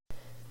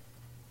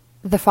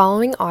The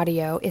following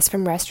audio is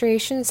from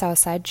Restoration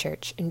Southside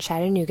Church in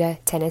Chattanooga,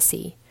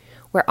 Tennessee,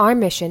 where our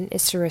mission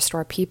is to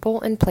restore people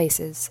and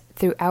places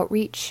through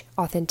outreach,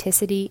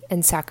 authenticity,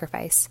 and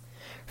sacrifice.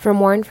 For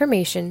more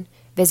information,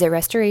 visit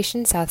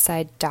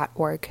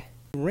restorationsouthside.org.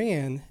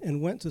 Ran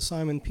and went to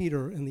Simon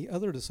Peter and the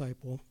other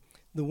disciple,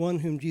 the one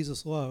whom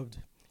Jesus loved,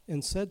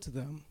 and said to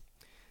them,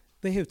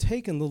 "They have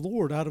taken the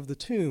Lord out of the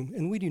tomb,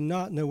 and we do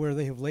not know where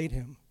they have laid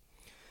him."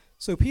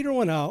 So Peter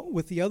went out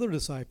with the other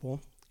disciple,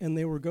 and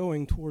they were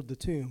going toward the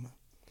tomb.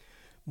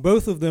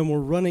 Both of them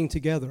were running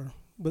together,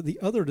 but the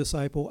other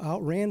disciple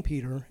outran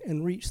Peter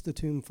and reached the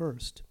tomb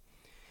first.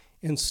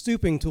 And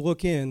stooping to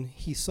look in,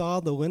 he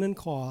saw the linen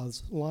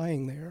cloths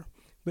lying there,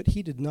 but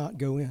he did not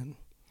go in.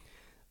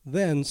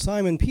 Then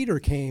Simon Peter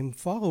came,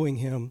 following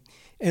him,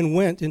 and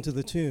went into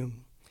the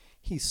tomb.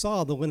 He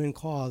saw the linen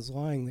cloths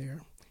lying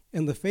there,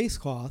 and the face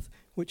cloth,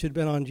 which had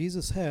been on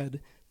Jesus'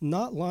 head,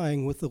 not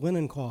lying with the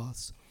linen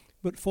cloths,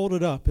 but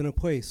folded up in a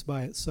place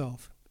by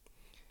itself.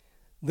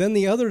 Then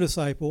the other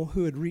disciple,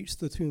 who had reached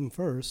the tomb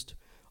first,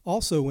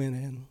 also went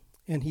in,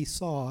 and he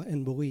saw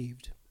and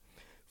believed.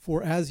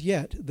 For as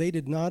yet they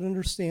did not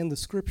understand the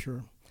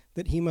scripture,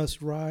 that he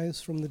must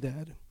rise from the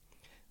dead.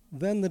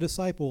 Then the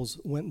disciples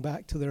went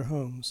back to their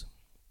homes.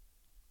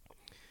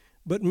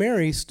 But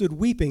Mary stood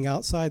weeping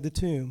outside the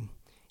tomb,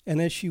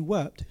 and as she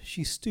wept,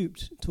 she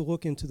stooped to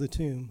look into the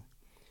tomb.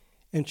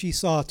 And she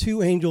saw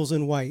two angels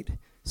in white,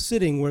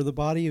 sitting where the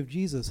body of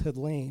Jesus had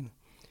lain,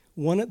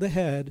 one at the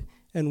head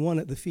and one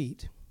at the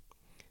feet.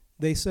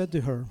 They said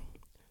to her,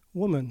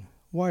 "Woman,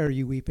 why are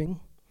you weeping?"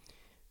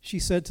 She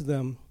said to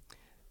them,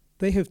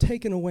 "They have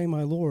taken away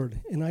my Lord,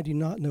 and I do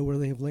not know where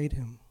they have laid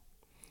him."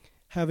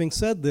 Having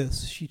said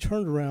this, she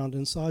turned around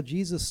and saw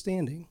Jesus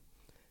standing,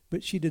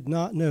 but she did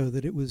not know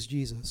that it was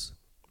Jesus.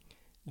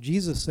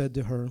 Jesus said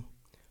to her,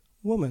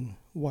 "Woman,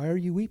 why are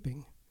you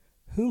weeping?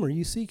 Whom are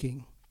you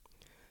seeking?"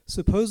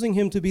 Supposing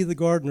him to be the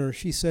gardener,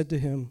 she said to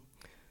him,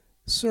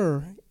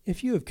 "Sir,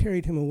 if you have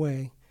carried him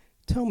away,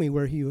 tell me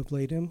where you have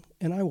laid him,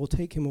 and I will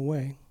take him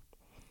away."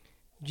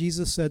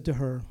 Jesus said to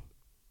her,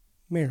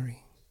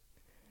 "Mary."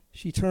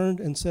 She turned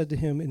and said to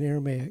him in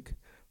Aramaic,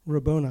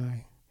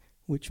 "Rabboni,"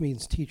 which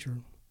means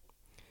teacher.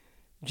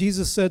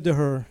 Jesus said to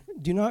her,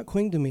 "Do not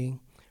cling to me,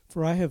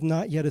 for I have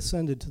not yet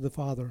ascended to the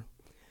Father.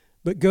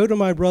 But go to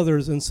my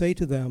brothers and say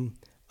to them,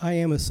 I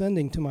am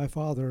ascending to my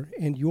Father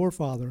and your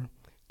Father,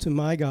 to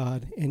my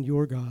God and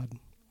your God."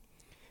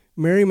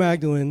 Mary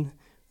Magdalene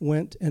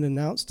went and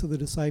announced to the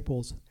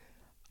disciples,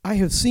 "I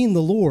have seen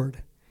the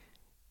Lord,"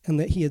 and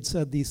that he had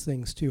said these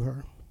things to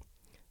her.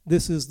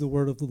 This is the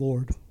word of the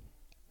Lord.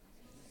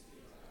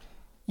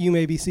 You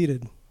may be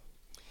seated.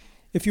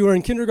 If you are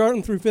in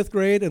kindergarten through 5th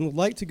grade and would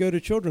like to go to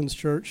children's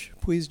church,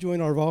 please join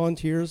our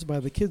volunteers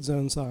by the Kids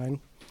Zone sign.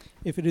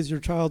 If it is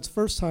your child's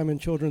first time in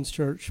children's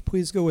church,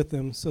 please go with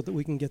them so that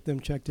we can get them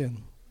checked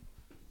in.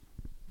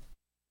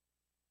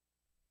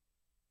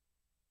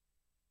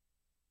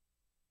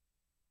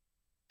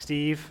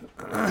 Steve.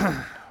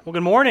 Well,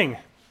 good morning.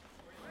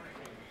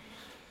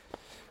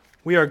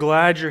 We are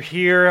glad you're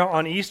here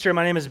on Easter.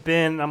 My name is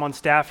Ben. I'm on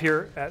staff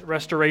here at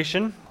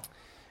Restoration.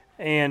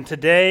 And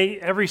today,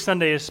 every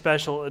Sunday is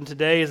special, and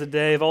today is a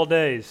day of all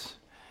days.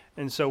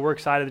 And so we're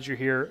excited that you're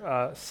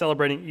here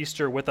celebrating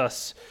Easter with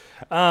us.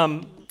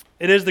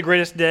 It is the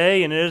greatest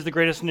day, and it is the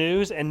greatest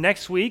news. And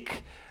next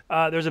week,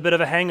 there's a bit of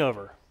a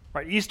hangover.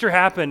 Right? Easter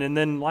happened, and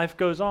then life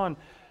goes on.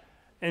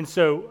 And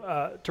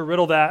so to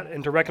riddle that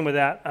and to reckon with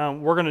that,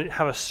 we're going to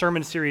have a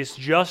sermon series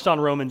just on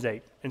Romans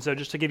 8. And so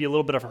just to give you a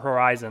little bit of a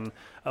horizon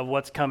of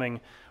what's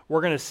coming, we're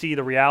going to see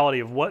the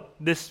reality of what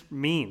this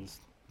means.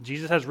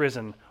 Jesus has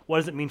risen. What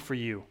does it mean for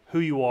you? Who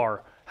you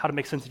are? How to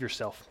make sense of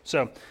yourself.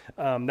 So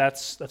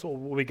that's what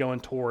we'll be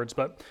going towards.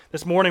 But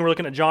this morning we're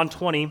looking at John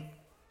 20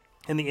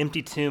 and the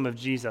empty tomb of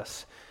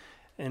Jesus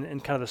and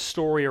kind of the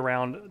story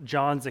around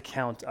John's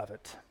account of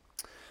it.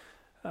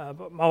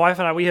 But my wife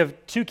and I, we have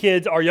two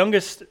kids. Our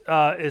youngest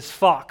is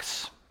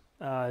Fox.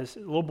 He's a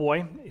little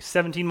boy. He's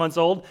 17 months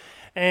old.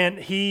 And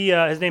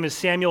his name is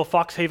Samuel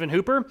Foxhaven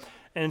Hooper.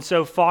 And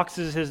so Fox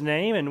is his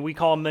name, and we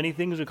call him many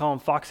things. We call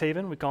him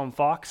Foxhaven. We call him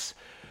Fox.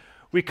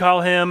 We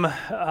call him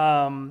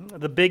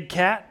the Big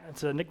Cat.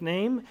 That's a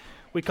nickname.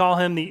 We call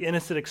him the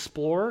Innocent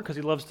Explorer because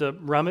he loves to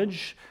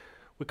rummage.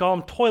 We call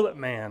him Toilet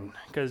Man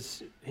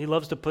because he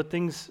loves to put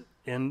things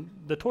in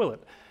the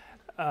toilet.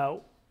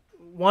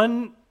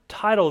 One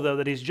title, though,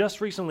 that he's just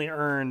recently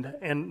earned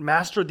and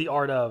mastered the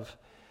art of,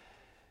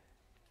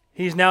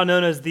 he's now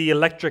known as the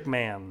Electric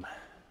Man.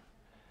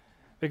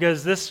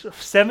 Because this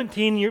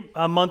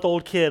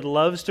 17-month-old kid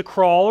loves to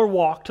crawl or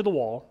walk to the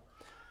wall,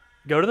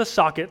 go to the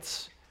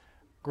sockets,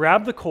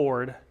 grab the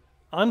cord,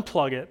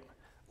 unplug it,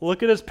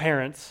 look at his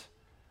parents,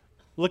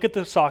 look at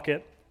the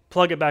socket,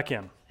 plug it back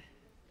in.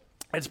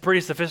 It's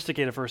pretty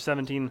sophisticated for a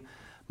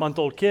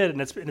 17-month-old kid, and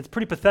it's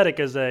pretty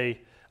pathetic as a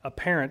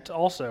parent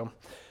also.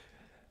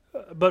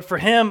 But for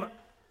him,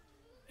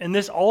 in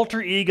this alter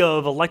ego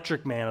of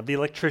Electric Man, of the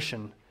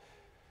electrician,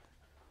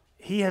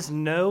 he has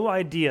no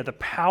idea the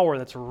power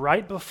that's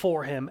right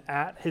before him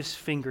at his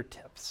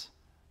fingertips.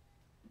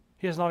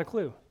 He has not a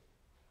clue.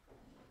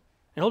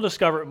 And he'll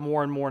discover it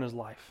more and more in his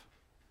life.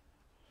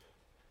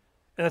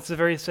 And that's the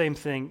very same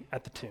thing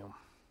at the tomb.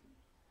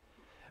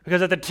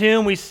 Because at the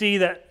tomb, we see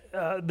that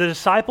the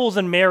disciples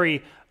and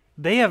Mary,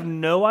 they have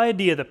no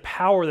idea the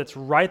power that's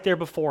right there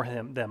before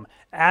them,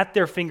 at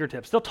their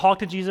fingertips. They'll talk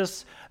to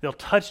Jesus, they'll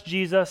touch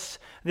Jesus,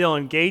 they'll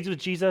engage with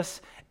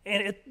Jesus,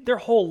 and their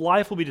whole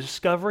life will be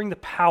discovering the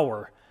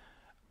power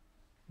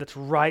that's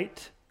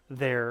right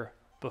there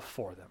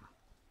before them.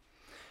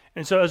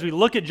 And so as we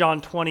look at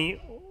John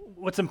 20,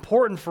 what's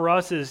important for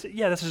us is,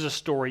 this is a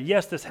story.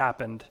 Yes, this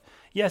happened.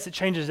 Yes, it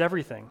changes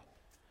everything.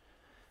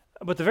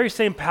 But the very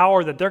same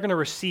power that they're going to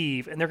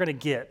receive and they're going to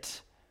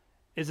get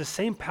is the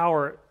same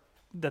power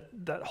that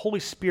Holy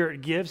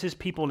Spirit gives his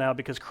people now,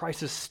 because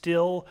Christ is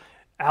still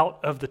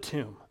out of the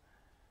tomb.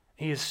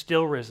 He is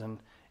still risen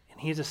and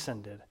he's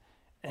ascended.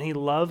 And he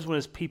loves when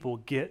his people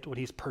get what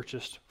he's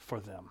purchased for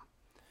them.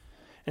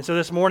 And so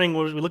this morning,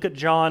 when we look at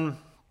John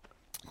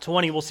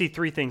 20, we'll see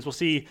three things. We'll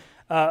see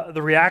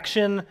the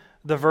reaction,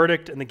 the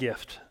verdict, and the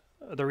gift.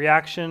 The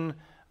reaction,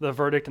 the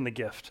verdict, and the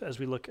gift as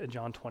we look at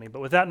John 20. But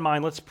with that in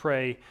mind, let's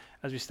pray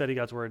as we study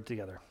God's word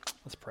together.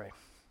 Let's pray.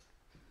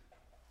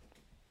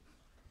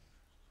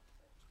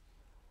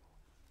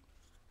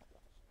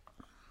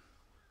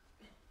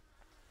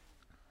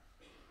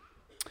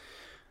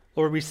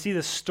 Lord, we see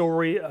the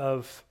story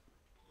of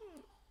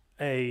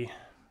a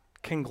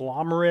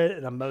conglomerate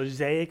and a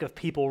mosaic of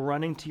people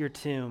running to your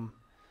tomb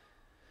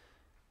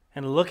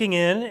and looking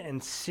in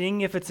and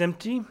seeing if it's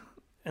empty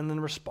and then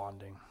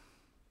responding.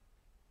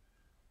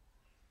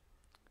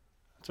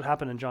 That's what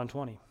happened in John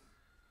 20.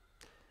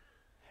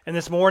 And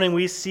this morning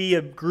we see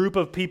a group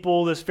of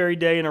people this very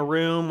day in a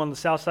room on the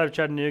south side of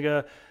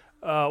Chattanooga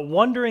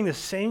wondering the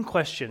same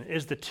question: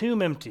 is the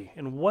tomb empty?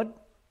 And what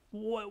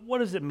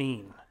does it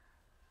mean?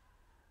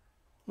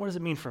 What does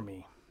it mean for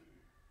me?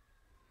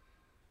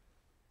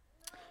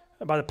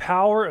 By the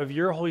power of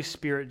your Holy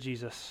Spirit,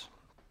 Jesus,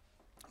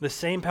 the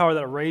same power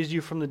that raised you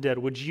from the dead,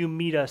 would you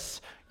meet us,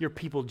 your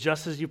people,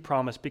 just as you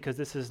promised, because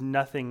this is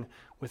nothing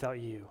without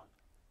you.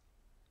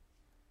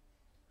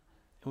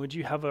 And would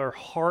you have our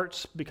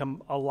hearts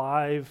become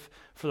alive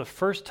for the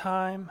first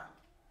time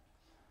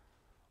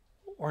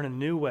or in a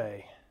new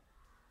way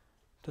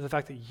to the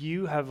fact that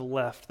you have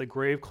left the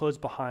grave clothes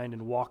behind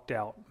and walked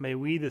out. May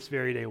we this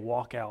very day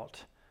walk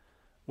out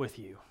with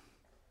you.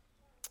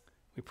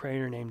 We pray in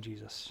your name,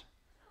 Jesus.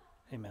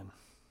 Amen.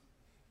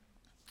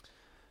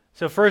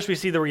 So first we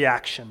see the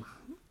reaction.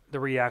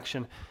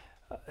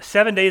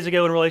 7 days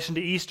ago in relation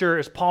to Easter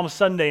is Palm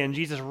Sunday, and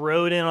Jesus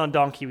rode in on a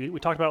donkey. We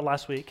talked about it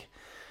last week.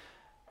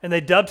 And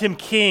they dubbed him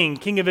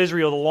King of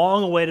Israel, the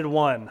long-awaited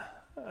one,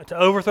 to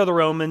overthrow the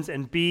Romans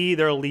and be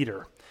their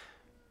leader.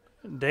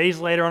 Days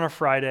later on a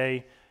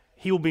Friday,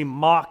 he will be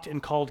mocked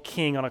and called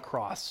king on a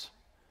cross.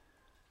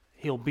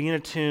 He'll be in a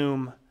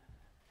tomb,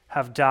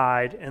 have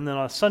died, and then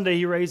on a Sunday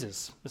he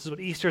raises. This is what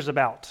Easter is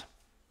about.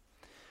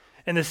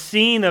 In the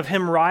scene of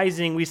him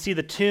rising, we see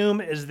the tomb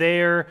is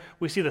there.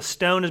 We see the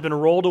stone has been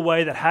rolled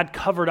away that had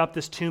covered up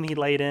this tomb he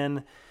laid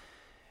in.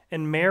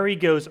 And Mary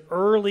goes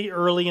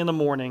early in the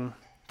morning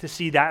to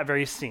see that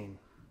very scene.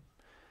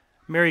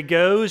 Mary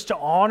goes to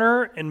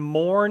honor and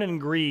mourn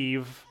and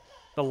grieve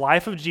the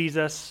life of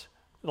Jesus,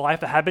 the life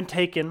that had been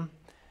taken,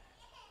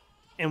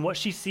 and what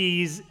she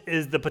sees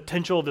is the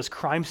potential of this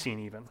crime scene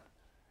even.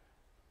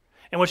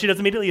 And what she does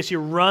immediately is she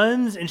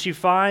runs and she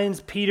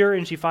finds Peter,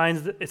 and she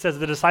finds, it says,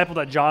 the disciple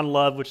that John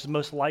loved, which is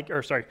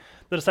the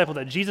disciple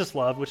that Jesus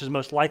loved, which is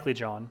most likely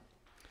John.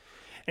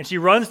 And she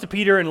runs to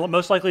Peter and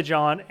most likely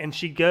John, and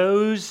she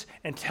goes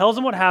and tells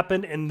them what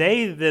happened, and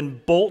they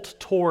then bolt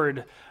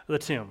toward the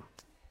tomb.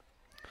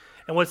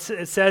 And what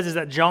it says is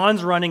that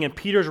John's running and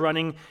Peter's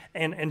running,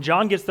 and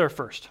John gets there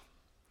first.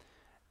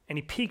 And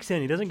he peeks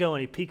in. He doesn't go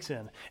in, he peeks in.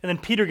 And then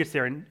Peter gets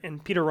there,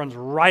 and Peter runs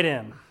right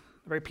in.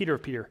 The very Peter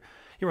of Peter.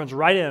 He runs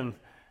right in,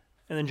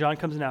 and then John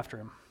comes in after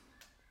him.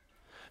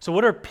 So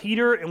what are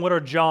Peter and what are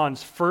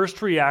John's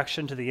first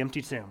reaction to the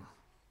empty tomb?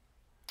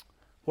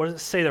 What does it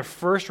say their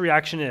first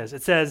reaction is?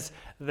 It says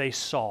they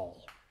saw.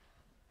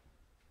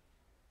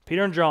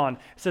 Peter and John,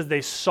 it says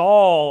they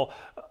saw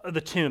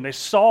the tomb. They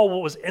saw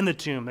what was in the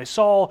tomb. They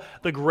saw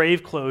the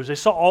grave clothes. They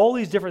saw all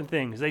these different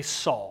things. They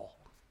saw.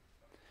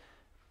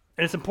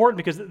 And it's important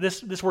because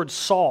this word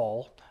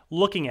saw,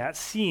 looking at,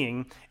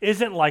 seeing,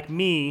 isn't like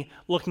me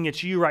looking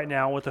at you right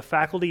now with the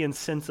faculty and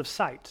sense of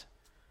sight.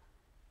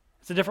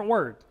 It's a different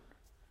word.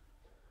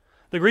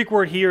 The Greek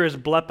word here is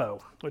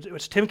blepo,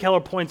 which Tim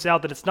Keller points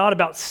out that it's not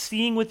about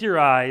seeing with your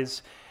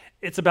eyes,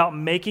 it's about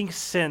making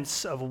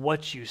sense of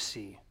what you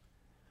see.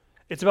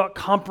 It's about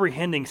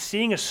comprehending,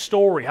 seeing a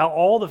story, how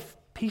all the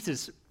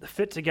pieces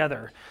fit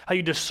together, how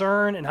you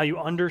discern and how you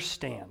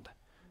understand.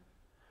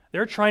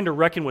 They're trying to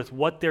reckon with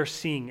what they're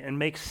seeing and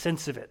make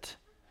sense of it.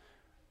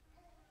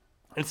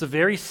 And it's the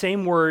very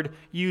same word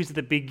used at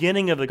the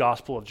beginning of the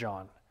Gospel of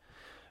John.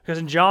 Because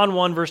in John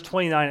 1, verse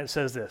 29, it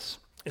says this.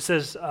 It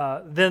says,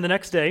 then the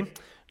next day,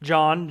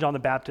 John the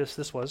Baptist,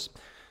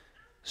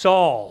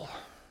 John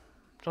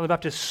the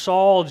Baptist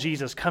saw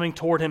Jesus coming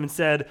toward him and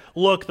said,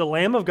 look, the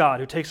Lamb of God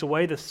who takes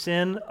away the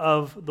sin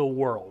of the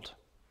world.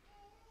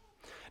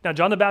 Now,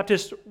 John the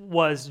Baptist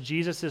was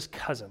Jesus'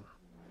 cousin.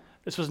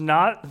 This was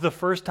not the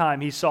first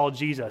time he saw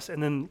Jesus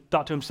and then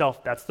thought to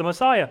himself, that's the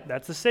Messiah,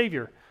 that's the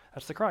Savior,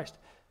 that's the Christ.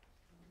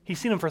 He's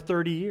seen him for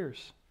 30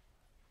 years.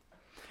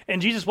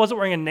 And Jesus wasn't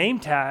wearing a name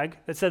tag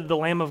that said the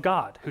Lamb of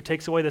God who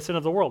takes away the sin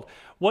of the world.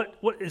 What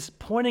is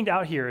pointing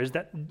out here is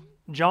that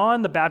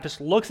John the Baptist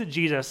looks at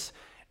Jesus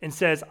and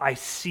says, I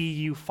see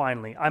you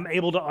finally. I'm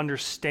able to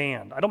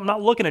understand. I'm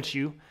not looking at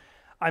you.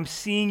 I'm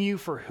seeing you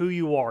for who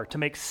you are, to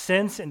make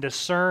sense and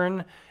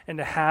discern and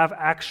to have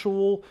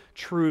actual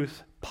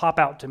truth pop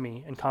out to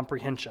me in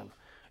comprehension.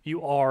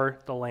 You are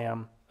the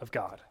Lamb of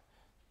God.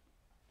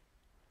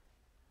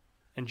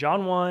 In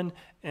John 1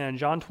 and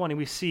John 20,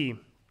 we see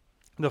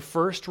the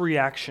first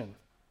reaction,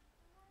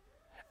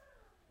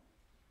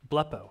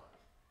 blepo,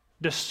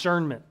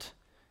 discernment,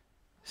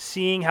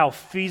 seeing how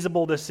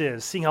feasible this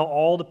is, seeing how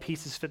all the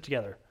pieces fit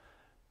together.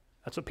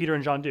 That's what Peter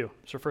and John do.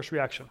 It's their first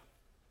reaction.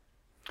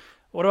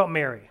 What about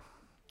Mary?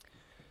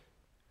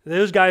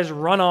 Those guys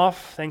run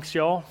off, thanks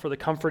y'all for the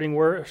comforting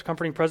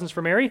presence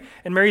for Mary,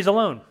 and Mary's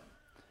alone.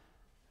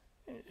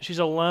 She's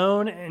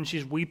alone and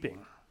she's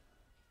weeping.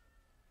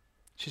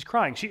 She's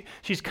crying.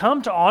 She's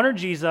come to honor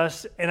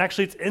Jesus, and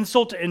actually it's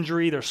insult to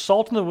injury. There's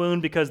salt in the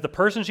wound because the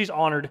person she's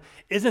honored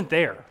isn't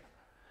there.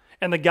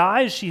 And the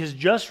guys she has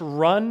just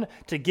run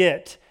to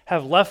get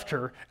have left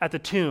her at the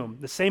tomb,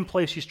 the same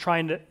place she's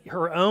trying to,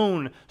 her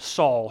own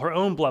Saul, her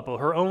own blepo,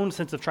 her own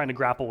sense of trying to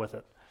grapple with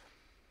it.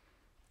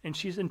 And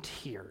she's in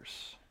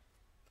tears.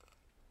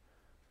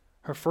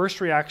 Her first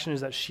reaction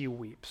is that she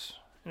weeps.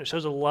 And it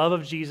shows a love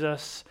of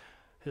Jesus,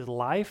 his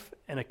life,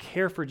 and a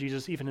care for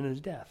Jesus even in his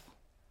death.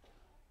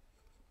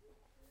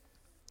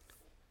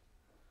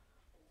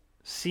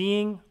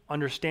 Seeing,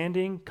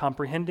 understanding,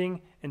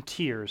 comprehending, and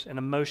tears and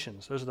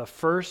emotions. Those are the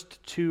first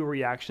two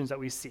reactions that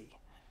we see.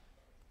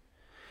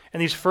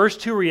 And these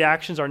first two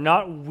reactions are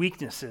not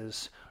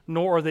weaknesses,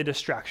 nor are they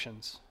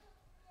distractions.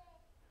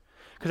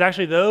 Because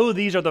actually, though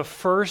these are the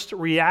first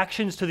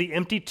reactions to the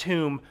empty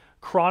tomb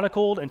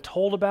chronicled and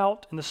told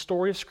about in the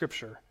story of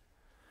Scripture,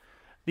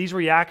 these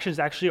reactions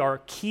actually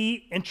are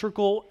key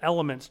integral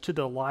elements to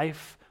the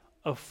life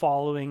of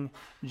following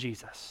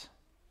Jesus.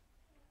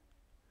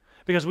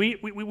 Because we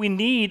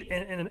need,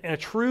 in a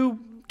true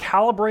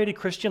calibrated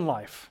Christian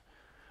life,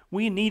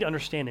 we need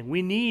understanding.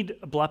 We need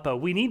blepo.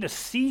 We need to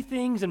see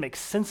things and make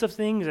sense of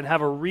things and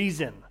have a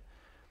reason,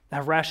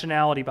 have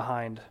rationality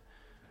behind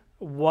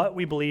what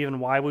we believe and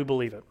why we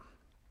believe it.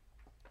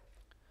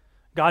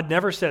 God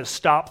never says,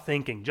 stop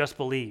thinking, just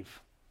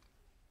believe.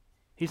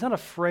 He's not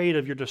afraid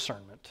of your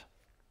discernment.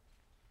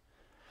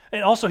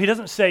 And also, he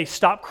doesn't say,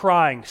 stop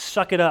crying,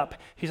 suck it up.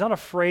 He's not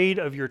afraid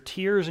of your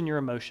tears and your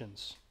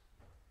emotions.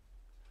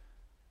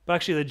 But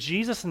actually, the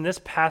Jesus in this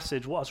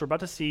passage, as we're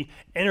about to see,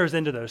 enters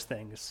into those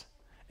things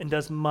and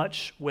does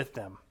much with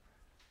them.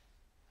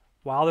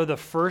 While they're the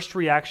first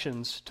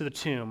reactions to the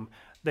tomb,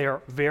 they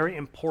are very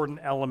important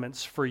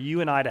elements for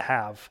you and I to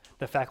have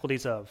the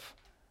faculties of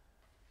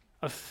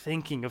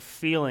thinking, of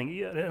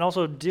feeling, and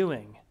also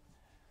doing.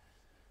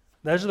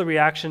 Those are the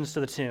reactions to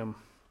the tomb.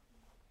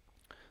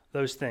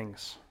 Those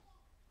things.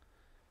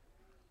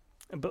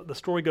 But the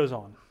story goes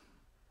on.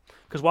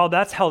 Because while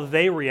that's how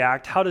they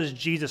react, how does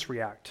Jesus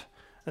react?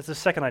 That's the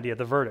second idea,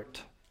 the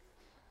verdict.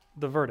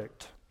 The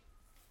verdict.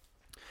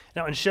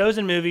 Now, in shows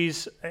and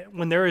movies,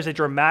 when there is a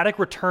dramatic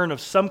return of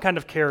some kind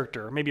of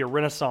character, maybe a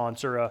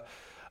renaissance or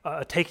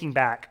a taking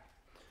back,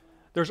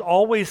 there's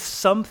always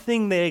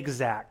something they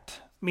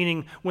exact.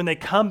 Meaning, when they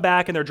come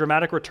back in their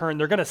dramatic return,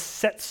 they're going to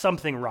set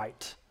something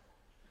right.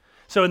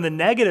 So in the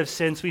negative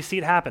sense, we see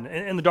it happen.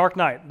 In The Dark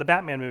Knight, the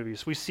Batman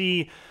movies, we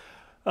see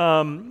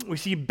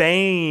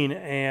Bane,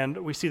 and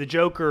we see the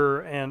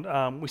Joker,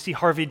 and we see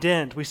Harvey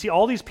Dent. We see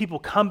all these people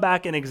come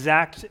back and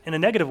exact, in a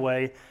negative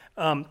way,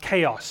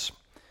 chaos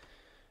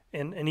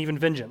and even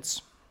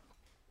vengeance.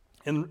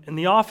 In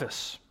The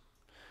Office,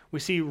 we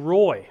see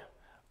Roy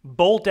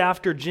bolt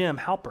after Jim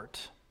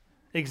Halpert,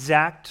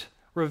 exact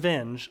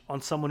revenge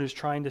on someone who's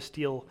trying to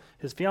steal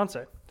his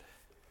fiancée.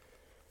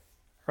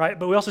 Right?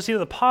 But we also see it in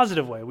the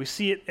positive way. We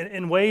see it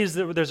in ways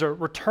that there's a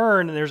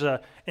return and there's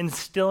a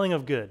instilling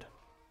of good.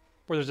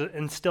 Where there's an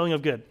instilling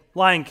of good.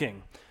 Lion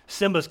King.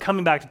 Simba's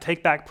coming back to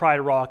take back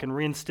Pride Rock and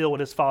reinstill what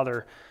his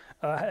father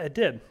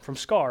did from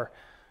Scar.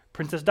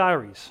 Princess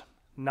Diaries.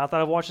 Not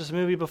that I've watched this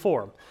movie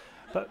before.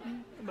 But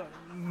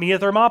Mia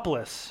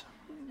Thermopolis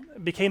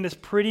became this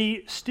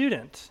pretty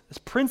student, this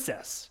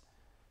princess.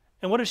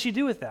 And what does she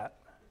do with that?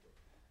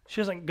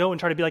 She doesn't go and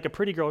try to be like a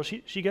pretty girl.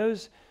 She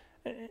goes,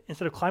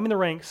 instead of climbing the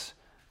ranks,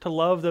 to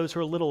love those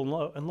who are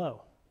little and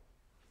low.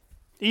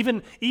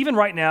 Even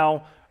right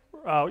now,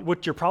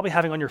 what you're probably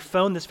having on your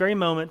phone this very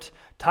moment,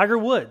 Tiger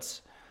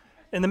Woods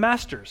in the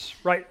Masters,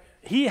 right?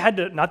 He had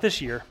to, not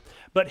this year,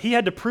 but he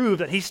had to prove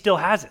that he still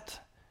has it.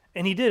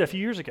 And he did a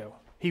few years ago.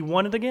 He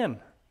won it again.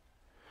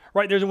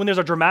 Right? When there's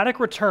a dramatic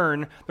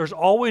return, there's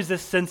always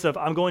this sense of,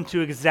 I'm going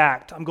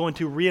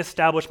to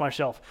reestablish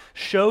myself,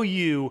 show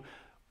you,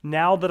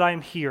 now that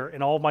I'm here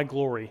in all of my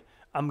glory,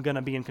 I'm going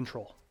to be in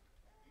control.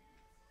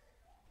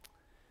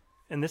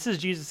 And this is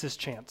Jesus'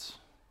 chance.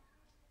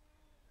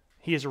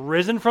 He is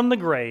risen from the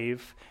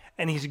grave,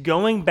 and he's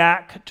going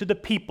back to the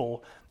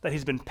people that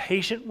he's been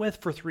patient with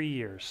for 3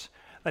 years,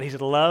 that he's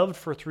loved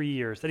for 3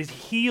 years, that he's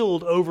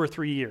healed over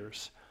 3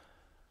 years.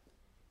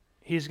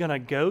 He's going to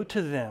go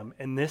to them,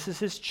 and this is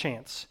his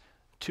chance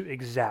to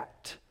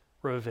exact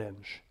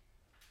revenge.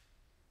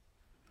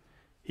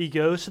 He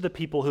goes to the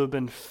people who have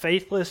been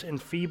faithless and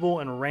feeble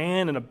and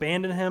ran and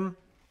abandoned him.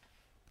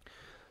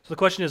 So the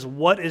question is,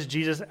 what is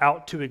Jesus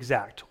out to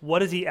exact?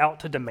 What is he out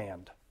to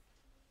demand?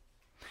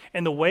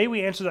 And the way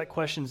we answer that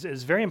question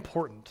is very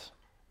important,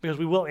 because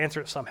we will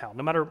answer it somehow,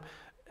 no matter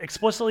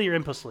explicitly or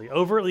implicitly,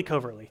 overtly,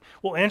 covertly.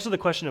 We'll answer the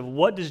question of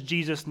what does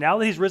Jesus, now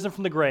that he's risen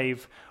from the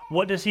grave,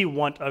 what does he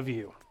want of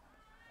you?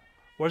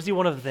 What does he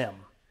want of them?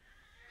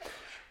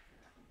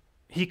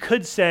 He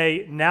could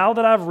say, now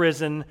that I've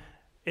risen,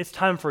 it's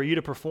time for you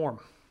to perform.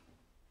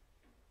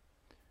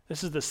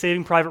 This is the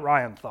Saving Private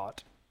Ryan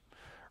thought,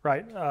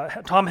 right?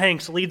 Tom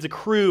Hanks leads a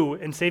crew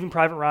in Saving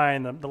Private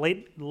Ryan, the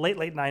late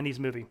 90s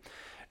movie.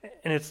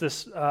 And it's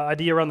this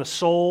idea around the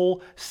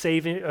soul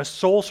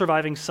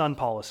surviving son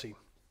policy.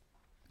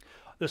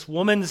 This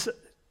woman's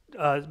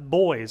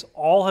boys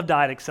all have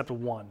died except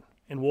one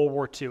in World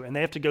War II, and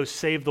they have to go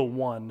save the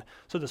one,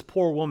 so this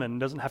poor woman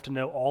doesn't have to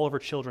know all of her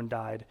children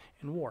died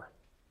in war.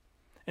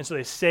 And so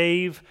they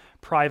save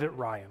Private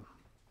Ryan,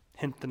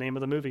 hint the name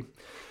of the movie.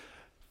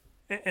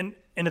 And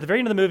at the very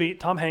end of the movie,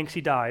 Tom Hanks,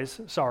 he dies.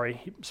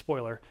 Sorry,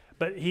 spoiler.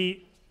 But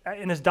he,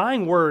 in his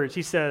dying words,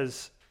 he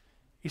says,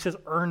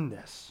 earn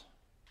this.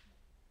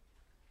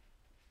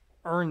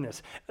 Earn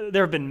this.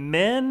 There have been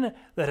men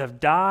that have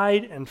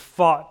died and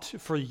fought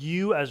for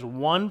you as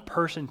one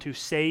person to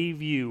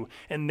save you,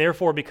 and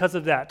therefore, because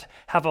of that,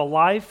 have a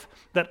life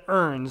that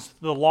earns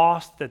the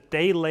loss that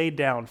they laid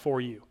down for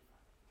you.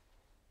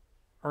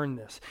 Earn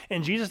this.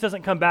 And Jesus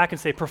doesn't come back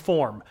and say,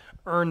 perform,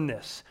 earn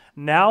this.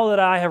 Now that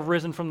I have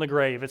risen from the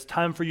grave, it's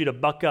time for you to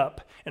buck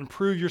up and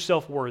prove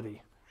yourself worthy. He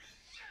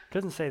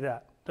doesn't say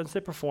that. Doesn't say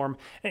perform.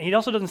 And he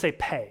also doesn't say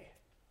pay.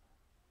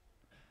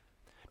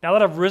 Now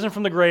that I've risen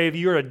from the grave,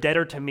 you're a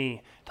debtor to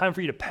me. Time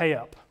for you to pay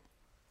up.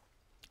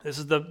 This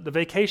is the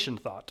Vacation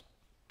thought,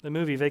 the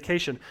movie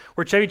Vacation,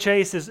 where Chevy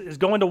Chase is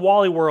going to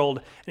Wally World,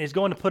 and he's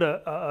going to put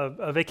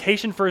a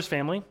vacation for his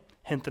family,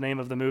 hint the name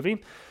of the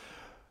movie.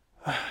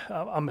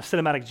 I'm a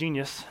cinematic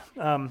genius.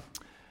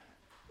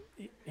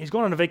 He's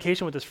going on a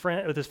vacation with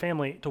his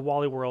family to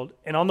Wally World,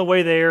 and on the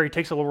way there, he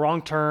takes a little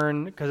wrong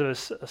turn because of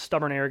his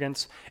stubborn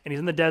arrogance, and he's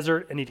in the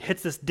desert, and he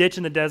hits this ditch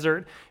in the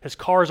desert. His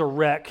car is a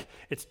wreck.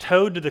 It's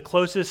towed to the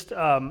closest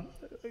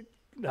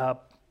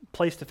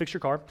place to fix your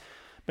car,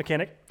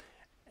 mechanic,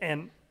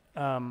 and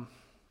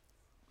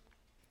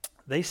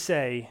they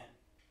say,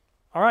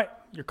 all right,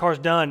 your car's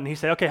done. And he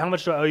says, okay, how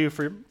much do I owe you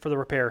for the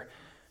repair?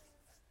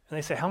 And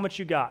they say, how much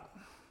you got?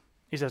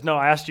 He says, no,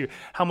 I asked you,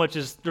 how much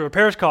is the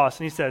repairs cost?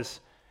 And he says,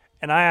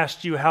 and I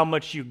asked you how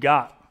much you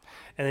got.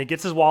 And he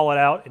gets his wallet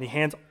out, and he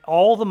hands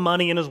all the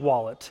money in his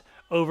wallet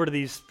over to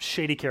these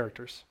shady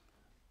characters.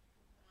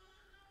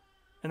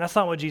 And that's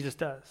not what Jesus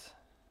does.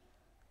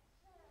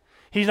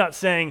 He's not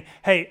saying,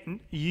 hey,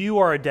 you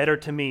are a debtor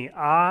to me.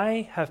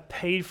 I have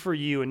paid for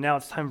you, and now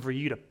it's time for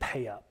you to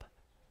pay up.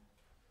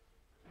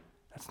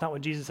 That's not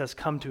what Jesus has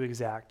come to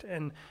exact.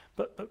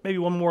 But maybe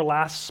one more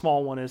last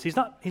small one is he's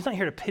not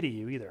here to pity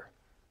you either.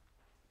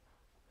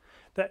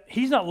 That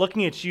he's not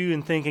looking at you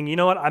and thinking, you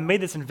know what, I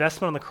made this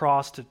investment on the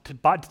cross to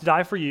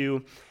die for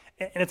you,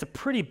 and it's a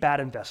pretty bad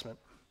investment.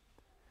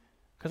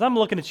 Because I'm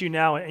looking at you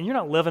now, and you're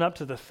not living up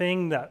to the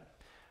thing that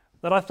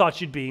I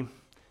thought you'd be.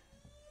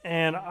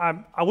 And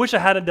I wish I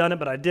hadn't done it,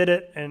 but I did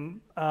it,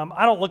 and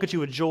I don't look at you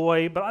with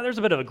joy, but there's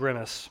a bit of a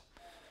grimace.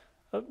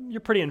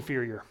 You're pretty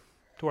inferior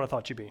to what I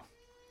thought you'd be.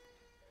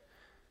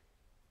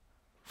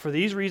 For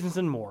these reasons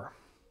and more,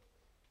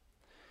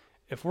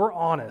 if we're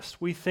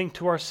honest, we think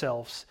to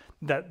ourselves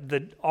that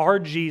our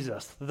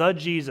Jesus,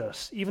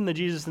 even the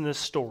Jesus in this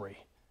story,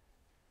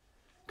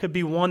 could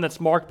be one that's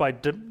marked by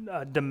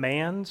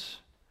demands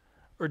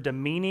or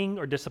demeaning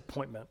or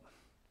disappointment,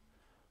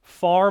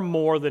 far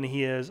more than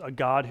he is a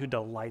God who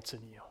delights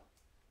in you.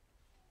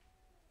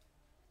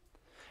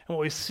 And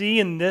what we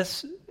see in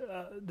this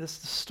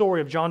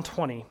story of John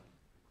 20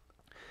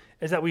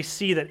 is that we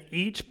see that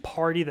each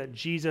party that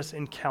Jesus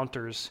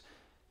encounters,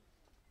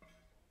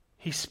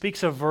 he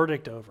speaks a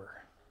verdict over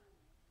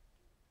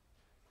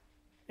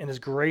in his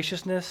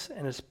graciousness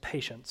and his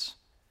patience.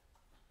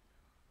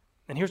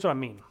 And here's what I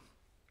mean.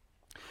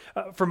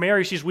 For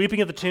Mary, she's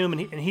weeping at the tomb,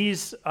 and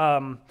he's,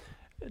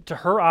 to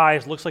her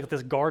eyes, looks like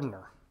this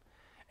gardener.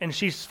 And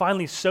she's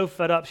finally so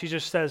fed up, she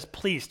just says,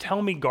 please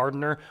tell me,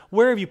 gardener,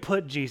 where have you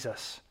put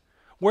Jesus?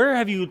 Where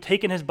have you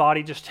taken his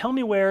body? Just tell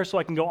me where so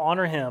I can go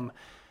honor him.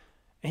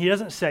 And he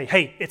doesn't say,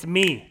 hey, it's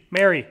me,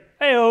 Mary,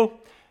 hey-oh.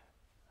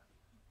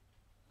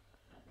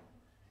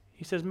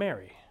 He says,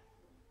 Mary.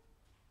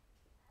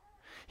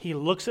 He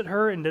looks at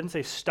her and doesn't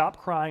say, stop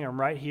crying, I'm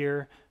right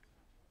here.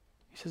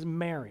 He says,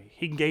 Mary.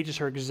 He engages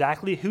her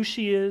exactly who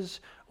she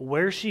is,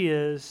 where she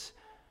is,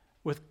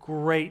 with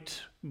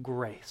great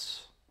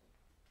grace.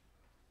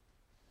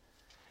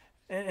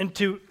 And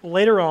to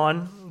later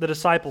on, the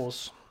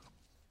disciples,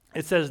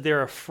 It says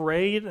they're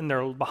afraid and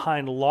they're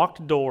behind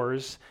locked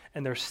doors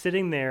and they're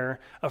sitting there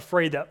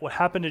afraid that what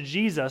happened to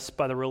Jesus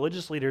by the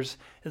religious leaders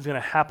is going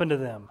to happen to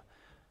them.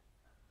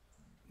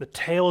 The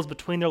tail is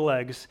between their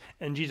legs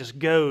and Jesus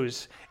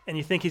goes, and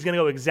you think he's going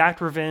to go exact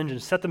revenge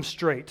and set them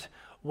straight.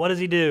 What does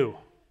he do?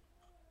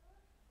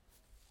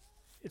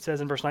 It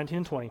says in verse 19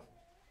 and 20,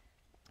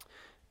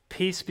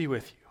 "Peace be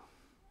with you."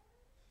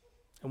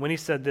 And when he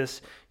said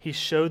this, he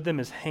showed them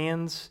his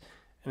hands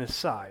and his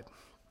side.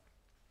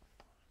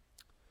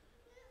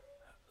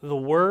 The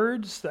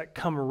words that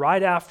come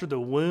right after the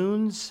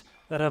wounds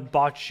that have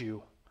bought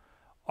you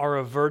are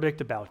a verdict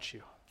about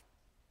you.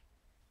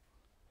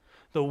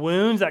 The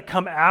wounds that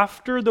come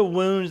after the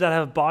wounds that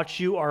have bought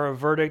you are a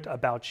verdict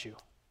about you.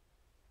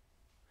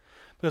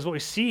 Because what we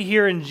see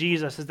here in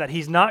Jesus is that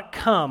he's not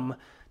come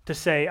to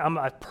say,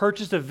 I've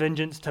purchased a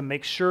vengeance to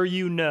make sure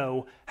you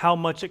know how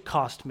much it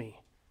cost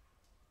me.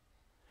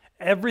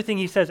 Everything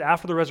he says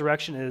after the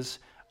resurrection is,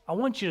 I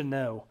want you to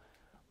know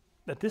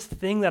that this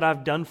thing that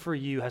I've done for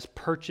you has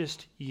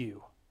purchased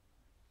you.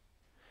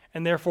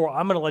 And therefore,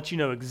 I'm going to let you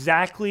know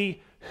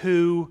exactly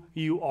who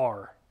you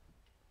are.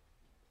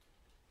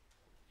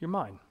 You're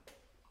mine.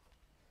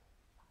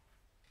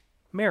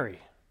 Mary,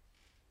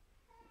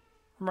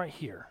 I'm right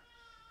here.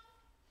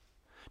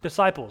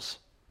 Disciples,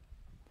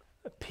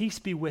 peace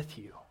be with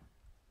you.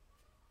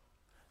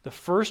 The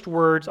first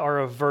words are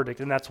a verdict,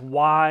 and that's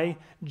why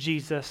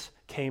Jesus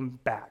came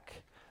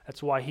back.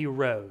 That's why he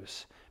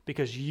rose,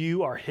 because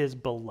you are his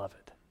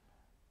beloved.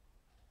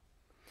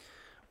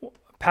 A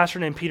pastor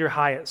named Peter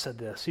Hyatt said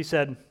this. He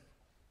said,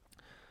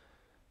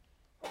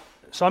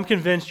 "So I'm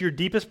convinced your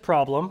deepest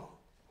problem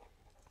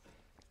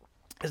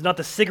is not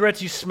the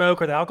cigarettes you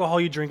smoke or the alcohol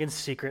you drink in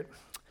secret.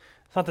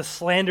 It's not the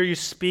slander you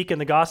speak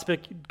and the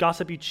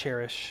gossip you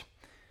cherish.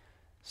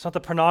 It's not the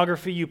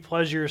pornography you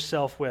pleasure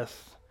yourself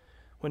with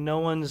when no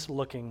one's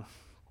looking.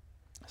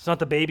 It's not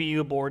the baby you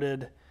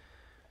aborted.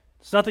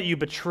 It's not that you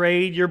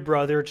betrayed your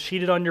brother,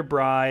 cheated on your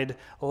bride,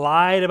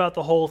 lied about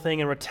the whole thing,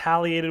 and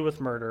retaliated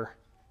with murder.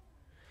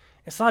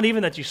 It's not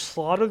even that you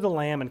slaughtered the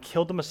lamb and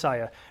killed the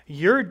Messiah.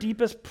 Your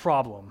deepest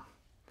problem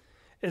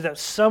is that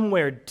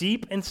somewhere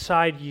deep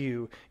inside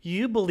you,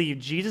 you believe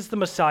Jesus the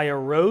Messiah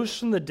rose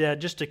from the dead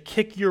just to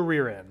kick your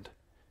rear end.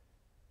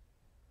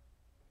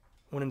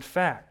 When in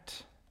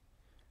fact,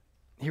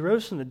 he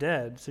rose from the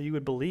dead so you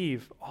would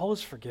believe all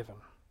is forgiven.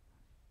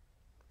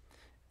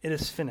 It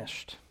is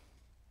finished.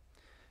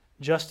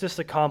 Justice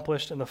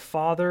accomplished, and the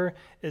Father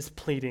is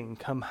pleading,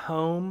 come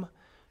home,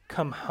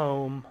 come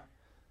home,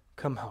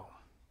 come home.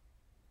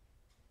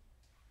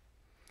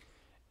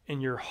 In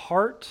your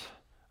heart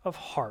of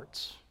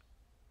hearts,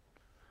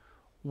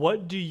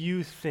 what do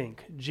you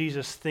think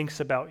Jesus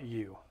thinks about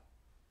you?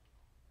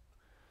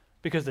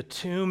 Because the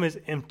tomb is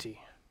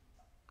empty.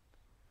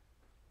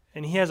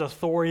 And he has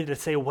authority to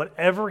say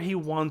whatever he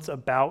wants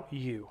about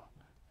you.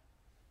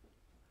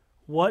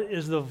 What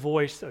is the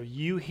voice that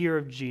you hear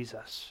of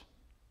Jesus?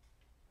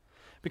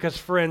 Because,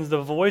 friends,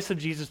 the voice of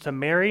Jesus to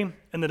Mary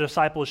and the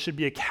disciples should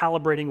be a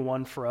calibrating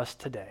one for us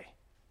today.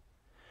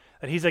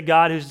 That he's a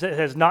God who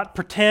says not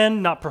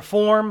pretend, not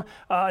perform,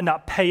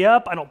 not pay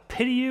up. I don't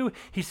pity you.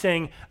 He's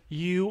saying,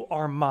 you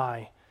are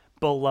my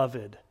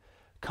beloved.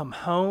 Come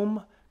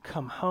home,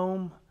 come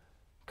home,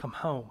 come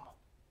home.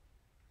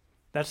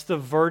 That's the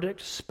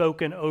verdict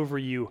spoken over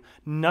you.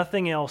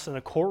 Nothing else in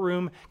a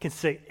courtroom can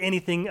say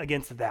anything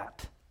against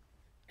that.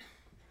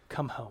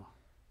 Come home.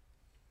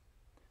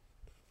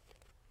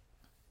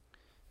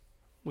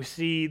 We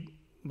see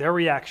their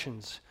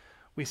reactions.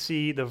 We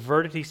see the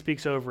verdict he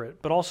speaks over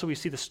it, but also we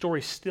see the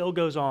story still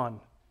goes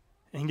on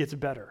and gets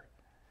better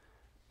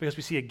because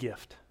we see a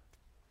gift.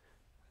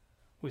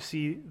 We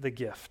see the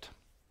gift.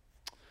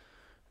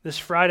 This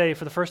Friday,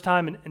 for the first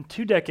time in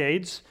 2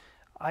 decades,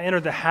 I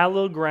entered the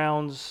hallowed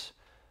grounds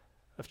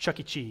of Chuck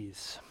E.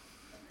 Cheese,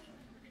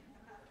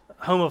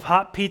 home of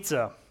hot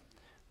pizza,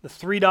 the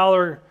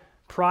 $3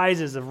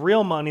 prizes of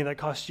real money that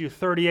cost you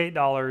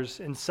 $38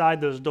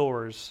 inside those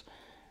doors,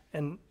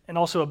 and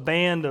also a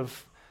band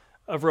of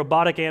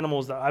robotic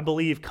animals that I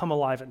believe come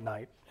alive at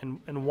night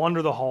and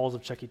wander the halls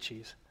of Chuck E.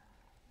 Cheese.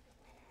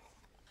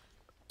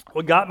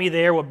 What got me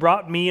there, what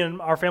brought me and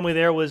our family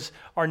there was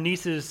our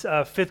niece's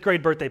 5th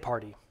grade birthday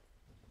party.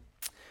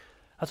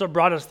 That's what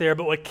brought us there,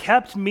 but what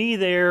kept me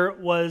there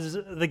was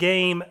the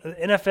game,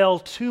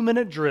 NFL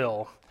 2-minute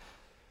drill.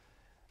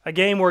 A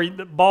game where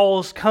the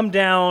balls come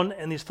down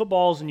and these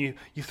footballs and you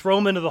throw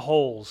them into the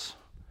holes.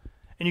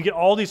 And you get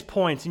all these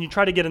points and you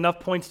try to get enough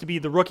points to be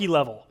the rookie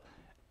level.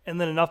 And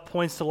then enough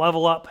points to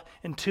level up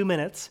in 2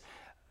 minutes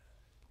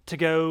to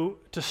go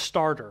to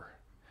starter.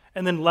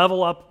 And then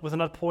level up with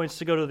enough points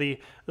to go to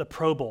the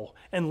Pro Bowl.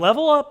 And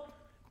level up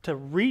to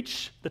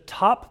reach the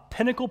top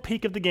pinnacle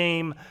peak of the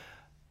game,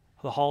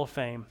 the Hall of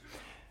Fame.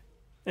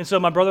 And so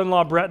my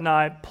brother-in-law Brett and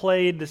I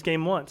played this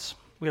game once.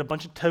 We had a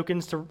bunch of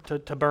tokens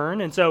to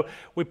burn. And so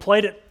we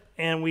played it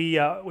and we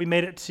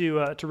made it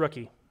to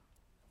rookie.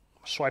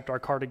 Swiped our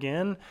card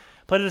again.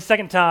 Played it a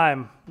second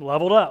time.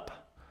 Leveled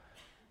up.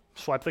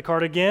 Swiped the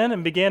card again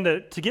and began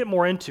to get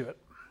more into it.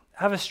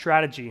 have a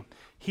strategy.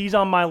 He's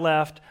on my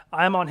left,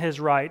 I'm on his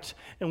right,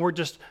 and we're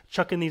just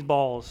chucking these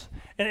balls.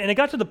 And it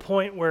got to the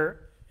point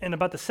where, in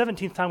about the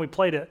 17th time we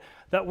played it,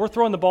 that we're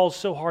throwing the balls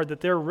so hard that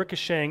they're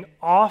ricocheting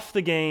off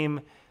the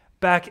game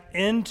back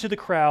into the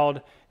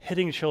crowd,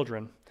 hitting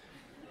children.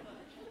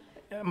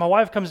 My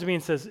wife comes to me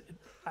and says,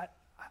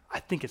 I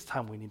think it's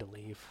time we need to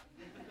leave.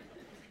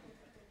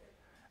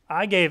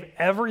 I gave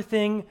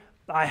everything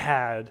I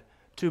had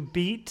to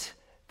beat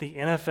the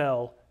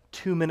NFL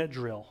 2-minute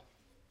drill,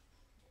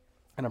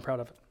 and I'm proud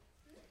of it.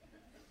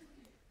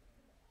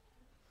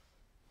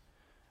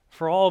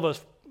 For all of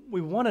us,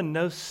 we want to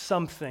know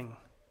something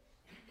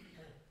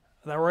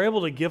that we're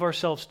able to give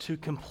ourselves to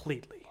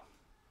completely,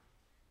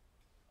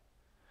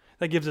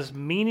 that gives us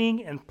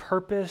meaning and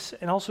purpose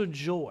and also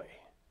joy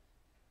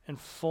and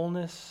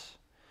fullness.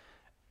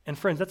 And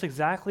friends, that's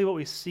exactly what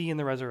we see in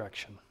the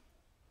resurrection.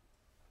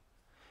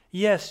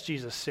 Yes,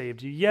 Jesus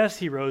saved you. Yes,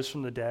 he rose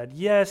from the dead.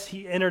 Yes,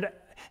 he entered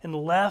and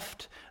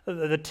left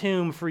the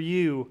tomb for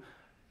you.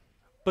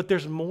 But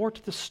there's more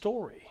to the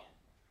story.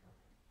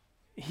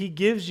 He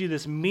gives you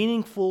this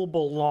meaningful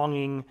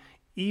belonging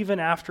even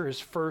after his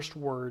first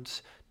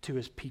words to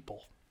his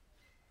people.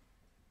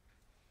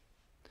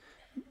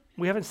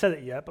 We haven't said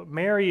it yet, but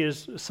Mary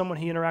is someone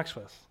he interacts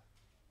with.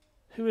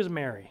 Who is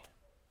Mary?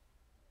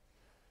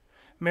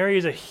 Mary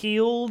is a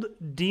healed,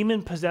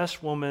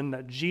 demon-possessed woman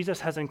that Jesus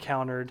has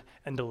encountered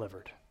and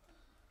delivered.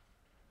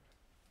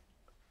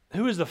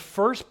 Who is the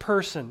first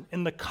person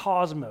in the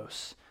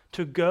cosmos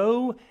to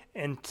go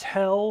and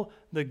tell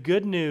the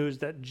good news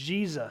that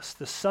Jesus,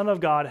 the Son of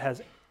God,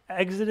 has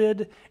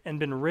exited and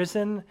been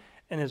risen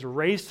and is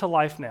raised to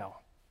life now.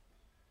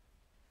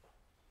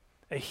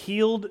 A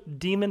healed,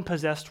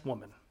 demon-possessed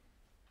woman.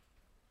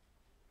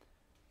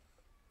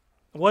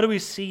 What do we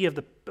see of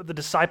the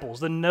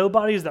disciples, the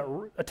nobodies that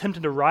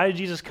attempted to ride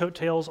Jesus'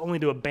 coattails only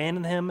to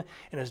abandon him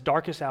in his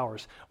darkest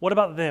hours? What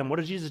about them? What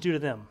did Jesus do to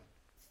them?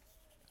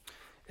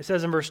 It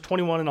says in verse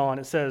 21 and on,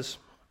 it says,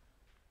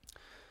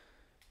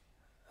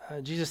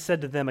 Jesus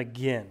said to them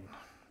again,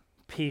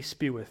 "Peace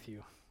be with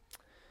you.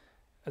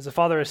 As the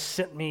Father has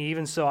sent me,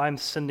 even so I am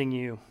sending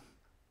you."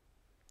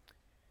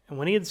 And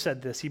when he had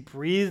said this, he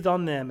breathed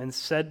on them and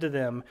said to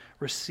them,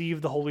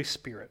 "Receive the Holy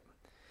Spirit.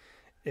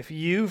 If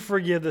you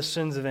forgive the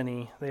sins of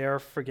any, they are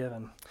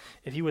forgiven.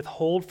 If you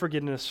withhold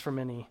forgiveness from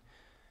any,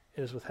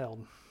 it is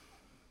withheld."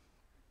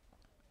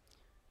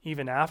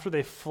 Even after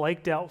they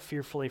flaked out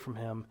fearfully from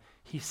him,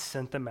 he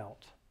sent them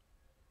out.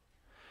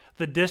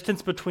 The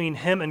distance between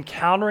him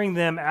encountering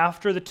them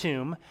after the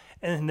tomb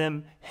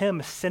and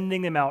him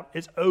sending them out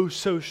is oh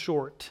so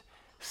short,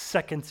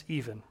 seconds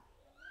even.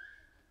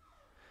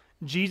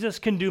 Jesus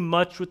can do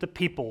much with the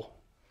people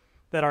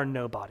that are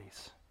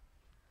nobodies.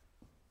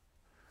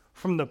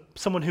 From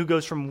someone who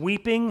goes from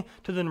weeping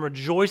to then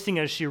rejoicing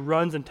as she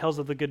runs and tells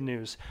of the good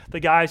news. The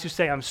guys who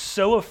say, "I'm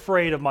so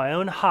afraid of my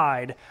own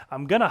hide,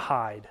 I'm going to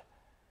hide."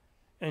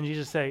 And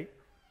Jesus say,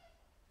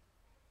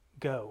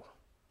 "Go.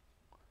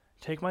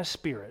 Take my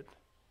spirit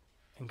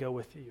and go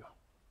with you.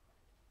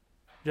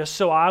 Just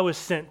so I was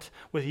sent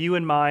with you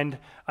in mind,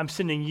 I'm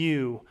sending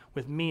you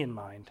with me in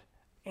mind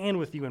and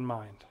with you in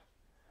mind.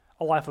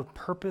 A life of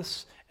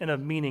purpose and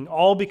of meaning,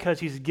 all because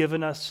he's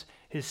given us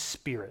his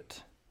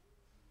spirit."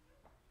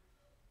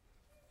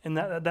 And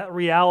that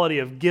reality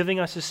of giving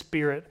us his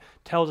spirit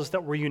tells us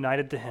that we're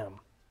united to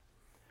him.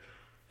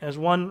 As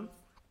one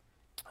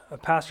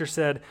pastor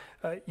said,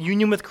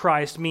 union with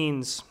Christ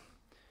means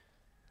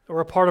we're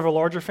a part of a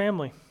larger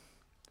family,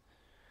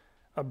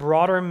 a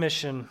broader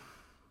mission,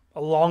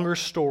 a longer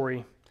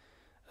story,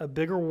 a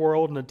bigger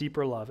world, and a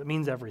deeper love. It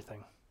means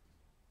everything.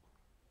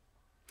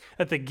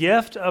 That the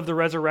gift of the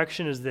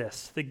resurrection is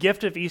this. The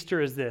gift of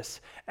Easter is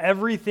this.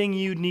 Everything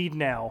you need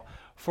now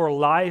for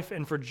life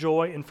and for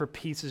joy and for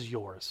peace is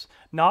yours.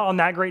 Not on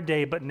that great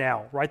day, but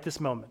now, right this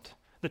moment.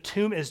 The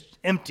tomb is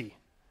empty.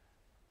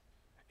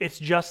 It's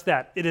just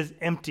that. It is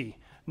empty.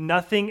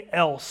 Nothing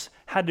else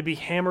had to be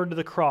hammered to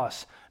the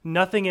cross.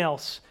 Nothing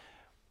else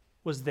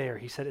was there.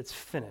 He said, "It's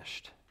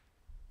finished."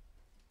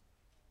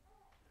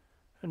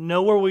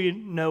 Nowhere will you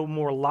know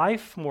more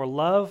life, more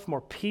love,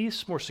 more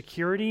peace, more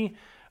security,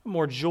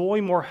 more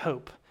joy, more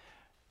hope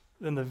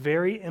than the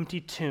very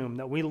empty tomb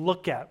that we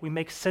look at, we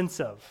make sense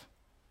of.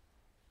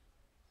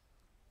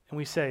 And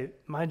we say,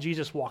 "My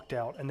Jesus walked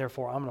out, and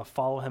therefore I'm going to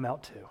follow him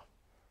out too."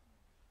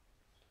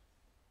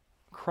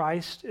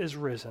 Christ is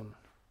risen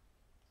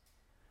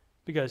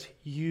because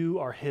you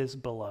are his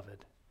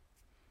beloved.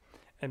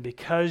 And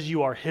because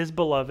you are his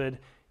beloved,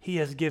 he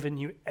has given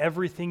you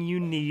everything you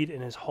need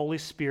in his Holy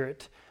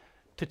Spirit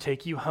to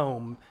take you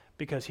home,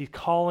 because he's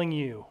calling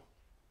you,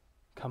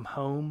 "Come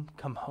home,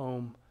 come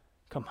home,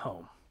 come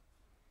home."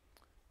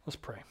 Let's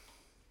pray.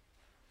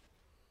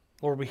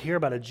 Lord, we hear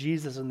about a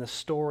Jesus in this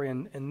story,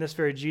 and this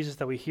very Jesus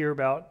that we hear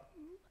about,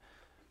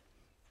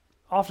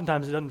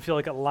 oftentimes it doesn't feel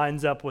like it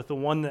lines up with the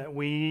one that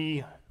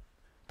we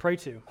pray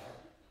to,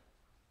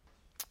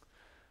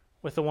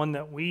 with the one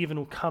that we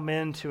even come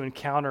in to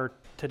encounter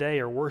today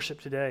or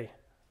worship today.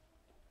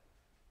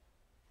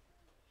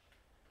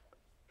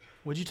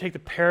 Would you take the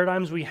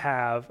paradigms we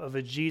have of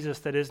a Jesus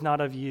that is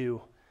not of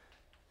you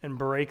and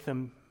break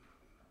them,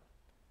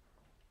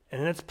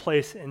 and in its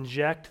place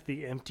inject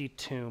the empty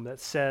tomb that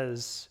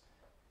says,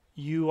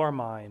 you are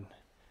mine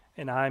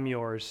and I'm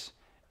yours,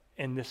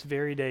 and this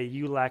very day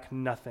you lack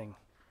nothing.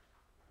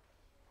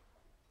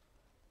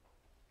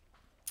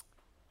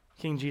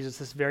 King Jesus,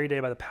 this very day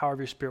by the power of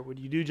your Spirit, would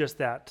you do just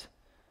that?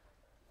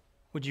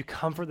 Would you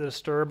comfort the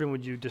disturbed and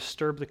would you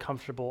disturb the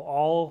comfortable,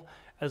 all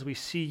as we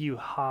see you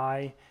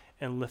high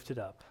and lifted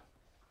up?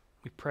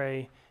 We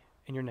pray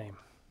in your name.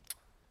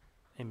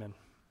 Amen.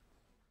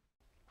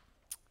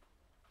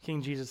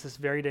 King Jesus, this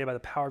very day by the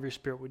power of your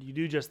Spirit, would you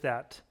do just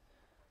that?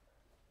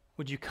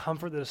 Would you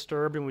comfort the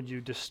disturbed and would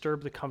you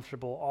disturb the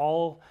comfortable,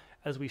 all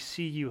as we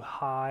see you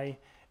high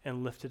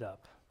and lifted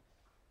up?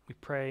 We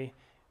pray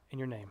in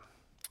your name.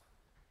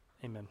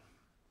 Amen.